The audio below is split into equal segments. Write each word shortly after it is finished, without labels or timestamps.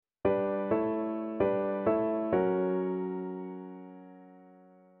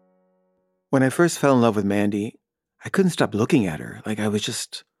When I first fell in love with Mandy, I couldn't stop looking at her. Like I was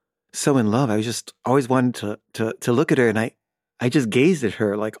just so in love. I was just always wanted to look at her, and I just gazed at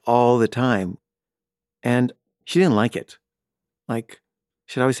her like all the time. And she didn't like it. Like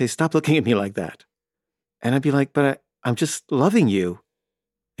she'd always say, "Stop looking at me like that." And I'd be like, "But I'm just loving you."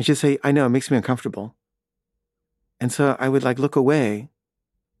 And she'd say, "I know, it makes me uncomfortable." And so I would like look away,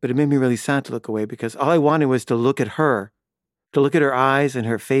 but it made me really sad to look away because all I wanted was to look at her, to look at her eyes and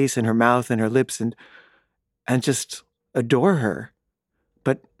her face and her mouth and her lips and just adore her.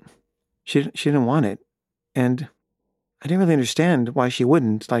 But she didn't want it. And I didn't really understand why she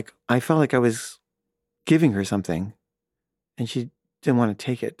wouldn't. Like I felt like I was giving her something and she didn't want to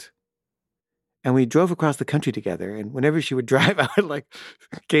take it. And we drove across the country together. And whenever she would drive, I would like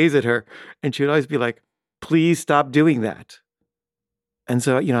gaze at her and she would always be like, "Please stop doing that." And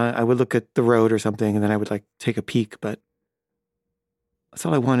so, I would look at the road or something and then I would like take a peek, but that's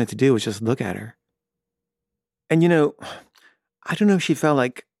all I wanted to do was just look at her. And I don't know if she felt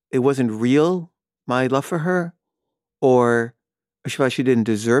like it wasn't real, my love for her, or she felt she didn't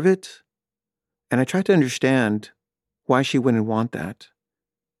deserve it. And I tried to understand why she wouldn't want that.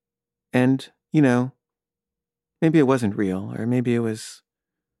 And, maybe it wasn't real, or maybe it was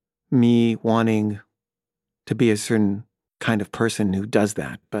me wanting to be a certain kind of person who does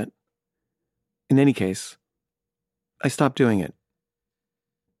that. But in any case, I stopped doing it.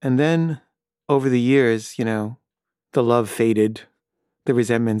 And then over the years, the love faded, the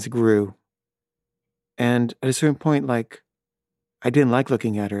resentments grew. And at a certain point, like, I didn't like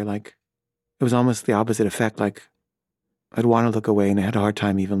looking at her. Like, it was almost the opposite effect. Like, I'd want to look away and I had a hard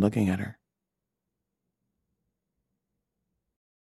time even looking at her.